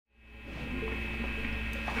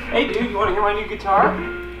Hey dude, you want to hear my new guitar?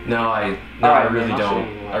 No, I really don't.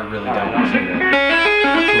 I really don't. I'll show you.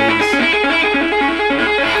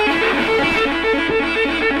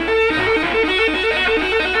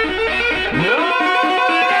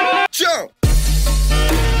 Please. Jump!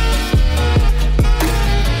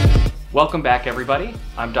 Welcome back, everybody.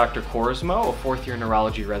 I'm Dr. Korsmo, a fourth-year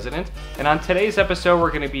neurology resident, and on today's episode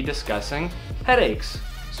we're going to be discussing headaches.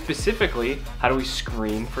 Specifically, how do we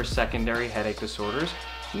screen for secondary headache disorders?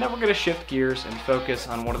 And then we're going to shift gears and focus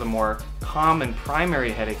on one of the more common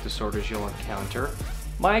primary headache disorders you'll encounter,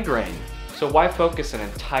 migraine. So why focus an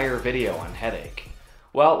entire video on headache?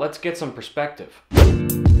 Well, let's get some perspective.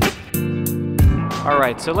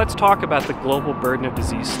 Alright, so let's talk about the Global Burden of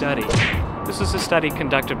Disease study. This is a study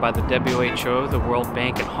conducted by the WHO, the World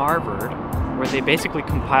Bank, and Harvard, where they basically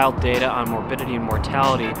compiled data on morbidity and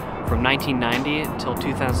mortality from 1990 until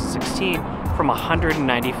 2016 from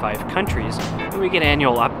 195 countries, and we get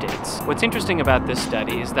annual updates. What's interesting about this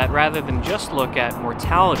study is that rather than just look at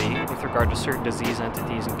mortality with regard to certain disease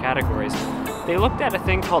entities and categories, they looked at a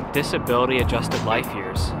thing called disability-adjusted life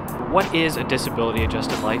years. What is a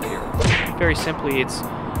disability-adjusted life year? Very simply, it's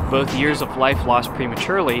both years of life lost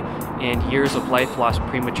prematurely and years of life lost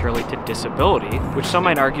prematurely to disability, which some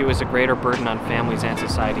might argue is a greater burden on families and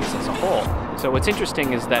societies as a whole. So what's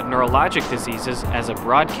interesting is that neurologic diseases as a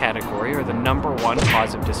broad category are the #1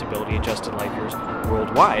 cause of disability-adjusted life years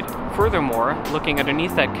worldwide. Furthermore, looking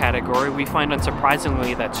underneath that category, we find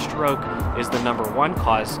unsurprisingly that stroke is the #1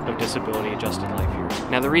 cause of disability-adjusted life years.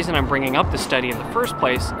 Now, the reason I'm bringing up this study in the first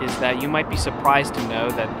place is that you might be surprised to know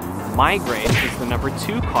that migraine is the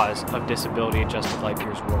 #2 cause of disability-adjusted life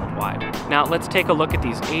years worldwide. Now, let's take a look at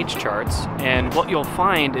these age charts, and what you'll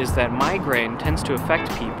find is that migraine tends to affect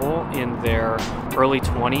people in their early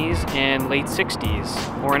 20s and late 60s,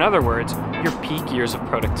 or in other words, your peak years of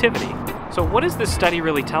productivity. So what is this study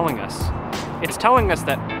really telling us? It's telling us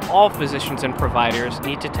that all physicians and providers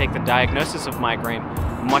need to take the diagnosis of migraine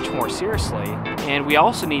much more seriously, and we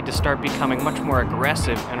also need to start becoming much more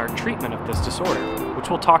aggressive in our treatment of this disorder, which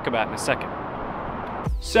we'll talk about in a second.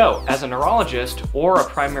 So, as a neurologist or a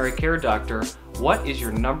primary care doctor, what is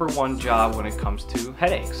your #1 job when it comes to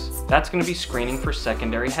headaches? That's going to be screening for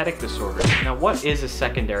secondary headache disorders. Now, what is a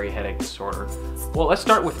secondary headache disorder? Well, let's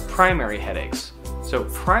start with primary headaches. So,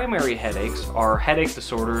 primary headaches are headache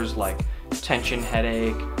disorders like tension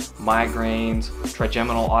headache, migraines,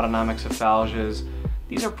 trigeminal autonomic cephalgias.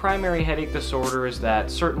 These are primary headache disorders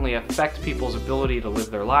that certainly affect people's ability to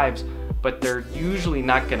live their lives, but they're usually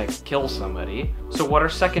not going to kill somebody. So what are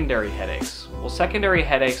secondary headaches? Well, secondary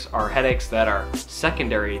headaches are headaches that are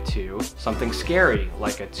secondary to something scary,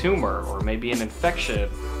 like a tumor, or maybe an infection,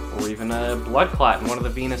 or even a blood clot in one of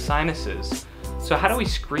the venous sinuses. So how do we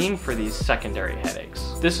screen for these secondary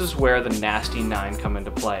headaches? This is where the nasty 9 come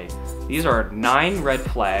into play. These are 9 red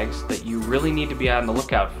flags that you really need to be on the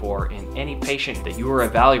lookout for in any patient that you are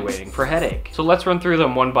evaluating for headache. So let's run through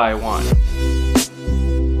them one by one.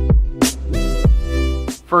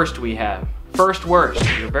 First we have, first worst,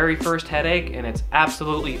 your very first headache, and it's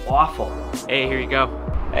absolutely awful. Hey, here you go.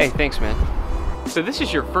 Hey, thanks man. So this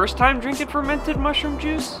is your first time drinking fermented mushroom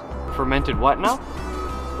juice? Fermented what now?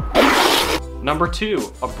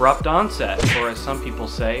 #2, abrupt onset, or as some people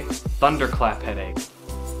say, thunderclap headache.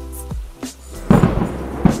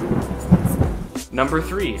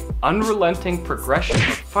 #3, unrelenting progression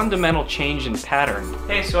or fundamental change in pattern.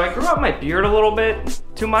 Hey, so I grew out my beard a little bit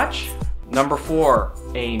too much. #4,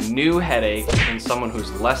 a new headache in someone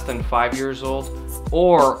who's less than 5 years old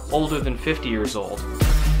or older than 50 years old.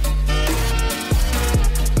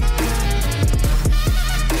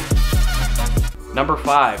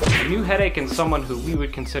 #5, a new headache in someone who we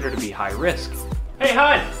would consider to be high risk. Hey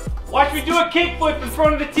hun, watch me do a kickflip in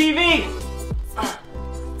front of the TV!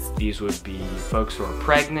 These would be folks who are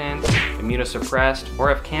pregnant, immunosuppressed, or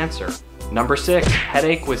have cancer. #6,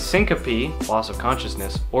 headache with syncope, loss of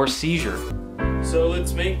consciousness, or seizure. So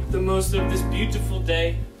let's make the most of this beautiful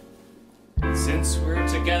day, since we're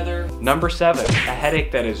together. #7, a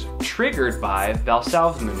headache that is triggered by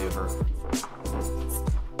Valsalva maneuver.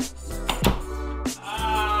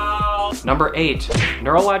 #8,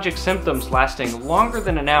 neurologic symptoms lasting longer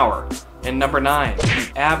than an hour. And '9,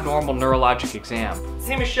 an abnormal neurologic exam.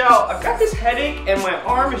 Hey Michelle, I've got this headache and my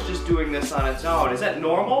arm is just doing this on its own. Is that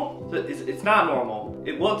normal? It's not normal.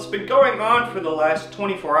 Well, it's been going on for the last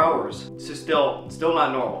 24 hours. It's still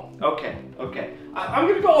not normal. Okay. I'm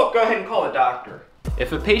gonna go ahead and call a doctor.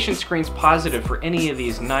 If a patient screens positive for any of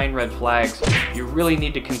these 9 red flags, you really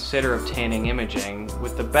need to consider obtaining imaging,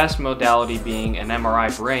 with the best modality being an MRI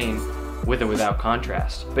brain with or without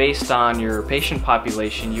contrast. Based on your patient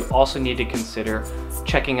population, you also need to consider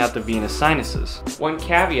checking out the venous sinuses. One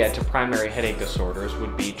caveat to primary headache disorders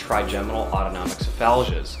would be trigeminal autonomic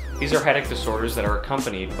cephalgias. These are headache disorders that are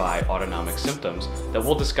accompanied by autonomic symptoms that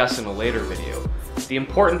we'll discuss in a later video. The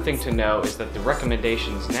important thing to know is that the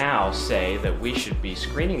recommendations now say that we should be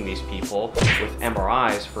screening these people with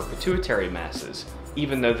MRIs for pituitary masses,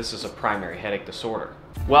 even though this is a primary headache disorder.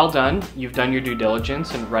 Well done, you've done your due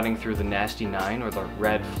diligence in running through the nasty 9 or the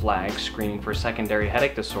red flag screening for secondary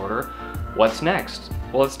headache disorder. What's next?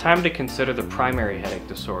 Well, it's time to consider the primary headache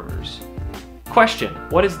disorders. Question: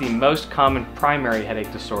 what is the most common primary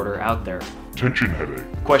headache disorder out there? Tension headache.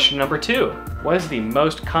 Question number 2. What is the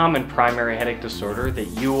most common primary headache disorder that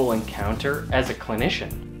you will encounter as a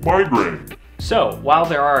clinician? Migraine. So, while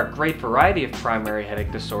there are a great variety of primary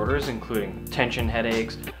headache disorders, including tension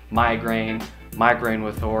headaches, migraine, migraine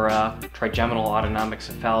with aura, trigeminal autonomic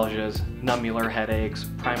cephalgias, nummular headaches,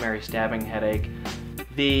 primary stabbing headache,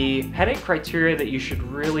 the headache criteria that you should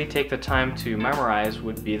really take the time to memorize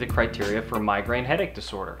would be the criteria for migraine headache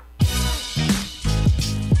disorder.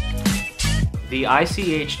 The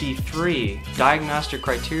ICHD-3 diagnostic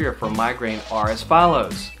criteria for migraine are as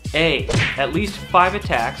follows. A. At least 5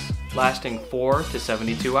 attacks lasting 4 to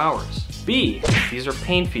 72 hours. B. These are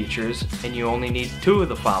pain features and you only need 2 of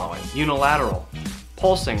the following. Unilateral,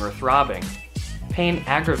 pulsing or throbbing, pain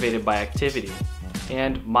aggravated by activity,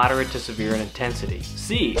 and moderate to severe in intensity.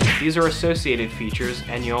 C. These are associated features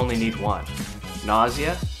and you only need 1.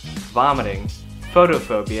 Nausea, vomiting,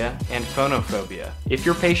 photophobia, and phonophobia. If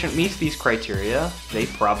your patient meets these criteria, they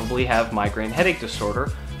probably have migraine headache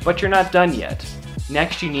disorder, but you're not done yet.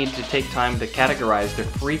 Next, you need to take time to categorize the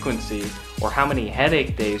frequency or how many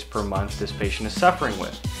headache days per month this patient is suffering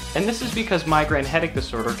with. And this is because migraine headache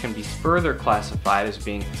disorder can be further classified as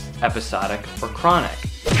being episodic or chronic.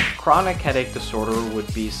 Chronic headache disorder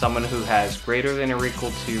would be someone who has greater than or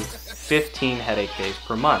equal to 15 headache days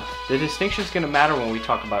per month. The distinction is going to matter when we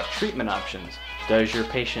talk about treatment options. Does your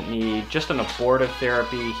patient need just an abortive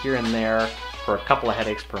therapy here and there for a couple of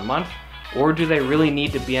headaches per month? Or do they really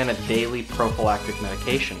need to be on a daily prophylactic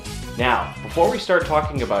medication? Now, before we start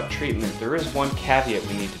talking about treatment, there is one caveat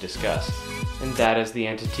we need to discuss, and that is the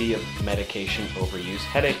entity of medication overuse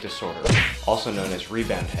headache disorder, also known as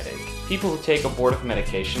rebound headache. People who take abortive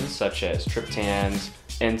medications such as triptans,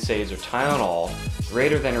 NSAIDs, or Tylenol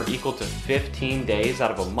greater than or equal to 15 days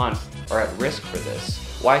out of a month are at risk for this.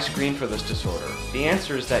 Why screen for this disorder? The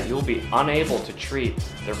answer is that you'll be unable to treat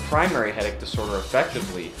their primary headache disorder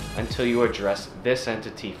effectively until you address this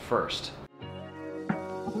entity first.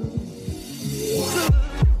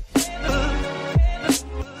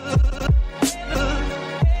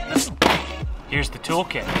 Here's the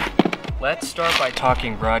toolkit. Let's start by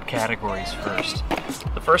talking broad categories first.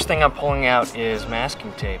 The first thing I'm pulling out is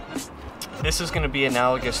masking tape. This is going to be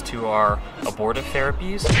analogous to our abortive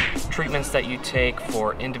therapies, treatments that you take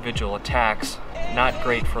for individual attacks, not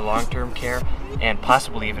great for long-term care, and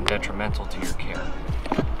possibly even detrimental to your care.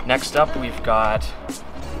 Next up, we've got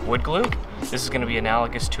wood glue. This is going to be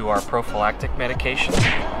analogous to our prophylactic medications.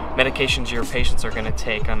 Medications your patients are going to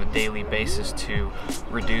take on a daily basis to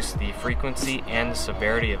reduce the frequency and the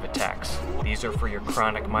severity of attacks. These are for your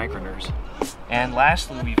chronic migraineurs. And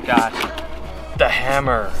lastly, we've got the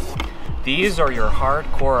hammer. These are your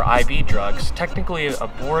hardcore IV drugs, technically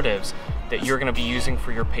abortives, that you're going to be using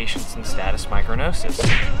for your patients in status migrainosis.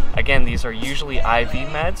 Again, these are usually IV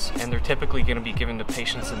meds, and they're typically going to be given to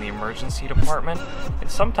patients in the emergency department,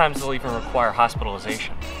 and sometimes they'll even require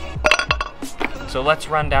hospitalization. So let's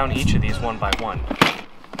run down each of these one by one.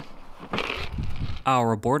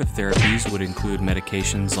 Our abortive therapies would include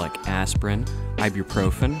medications like aspirin,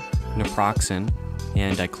 ibuprofen, naproxen,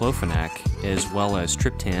 and diclofenac, as well as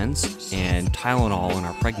triptans and Tylenol in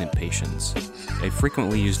our pregnant patients. A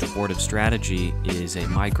frequently used abortive strategy is a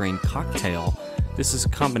migraine cocktail. This is a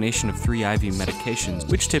combination of 3 IV medications,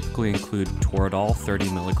 which typically include Toradol 30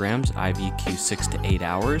 mg IV Q6 to 8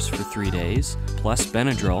 hours for 3 days, plus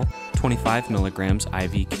Benadryl 25 mg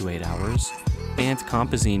IV Q8 hours, and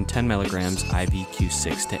Compazine 10 mg IV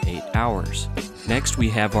Q6 to 8 hours. Next, we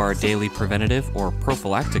have our daily preventative or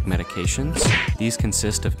prophylactic medications. These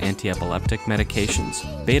consist of anti-epileptic medications,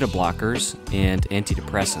 beta blockers, and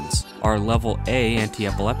antidepressants. Our level A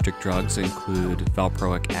anti-epileptic drugs include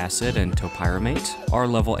valproic acid and topiramate. Our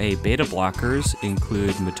level A beta blockers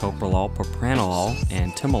include metoprolol, propranolol,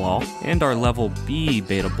 and timolol. And our level B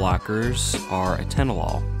beta blockers are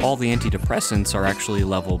atenolol. All the antidepressants are actually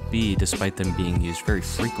level B despite them being used very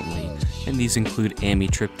frequently, and these include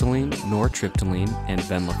amitriptyline, nortriptyline, and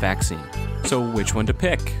venlafaxine. So which one to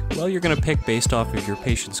pick? Well, you're going to pick based off of your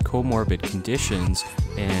patient's comorbid conditions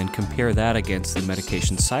and compare that against the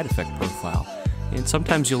medication's side effect profile. and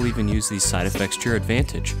sometimes you'll even use these side effects to your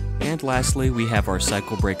advantage. And lastly, we have our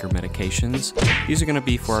cycle breaker medications. These are going to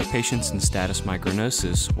be for our patients in status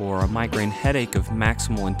migrainosus, or a migraine headache of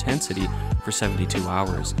maximal intensity for 72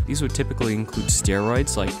 hours. These would typically include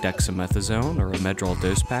steroids like dexamethasone or a Medrol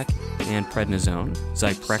dose pack, and prednisone,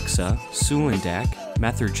 Zyprexa, Sulindac,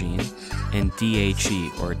 Methergine, and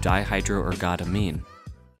DHE, or dihydroergotamine.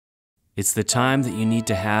 It's the time that you need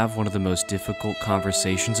to have one of the most difficult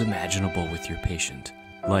conversations imaginable with your patient: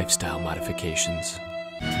 lifestyle modifications.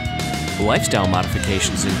 The lifestyle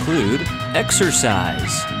modifications include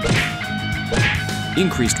exercise,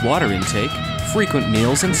 increased water intake, frequent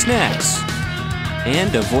meals and snacks,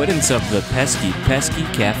 and avoidance of the pesky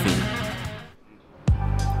caffeine.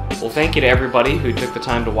 Well, thank you to everybody who took the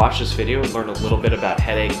time to watch this video and learn a little bit about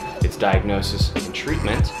headache, its diagnosis, and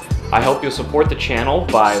treatment. I hope you'll support the channel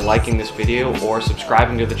by liking this video or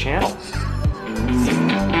subscribing to the channel.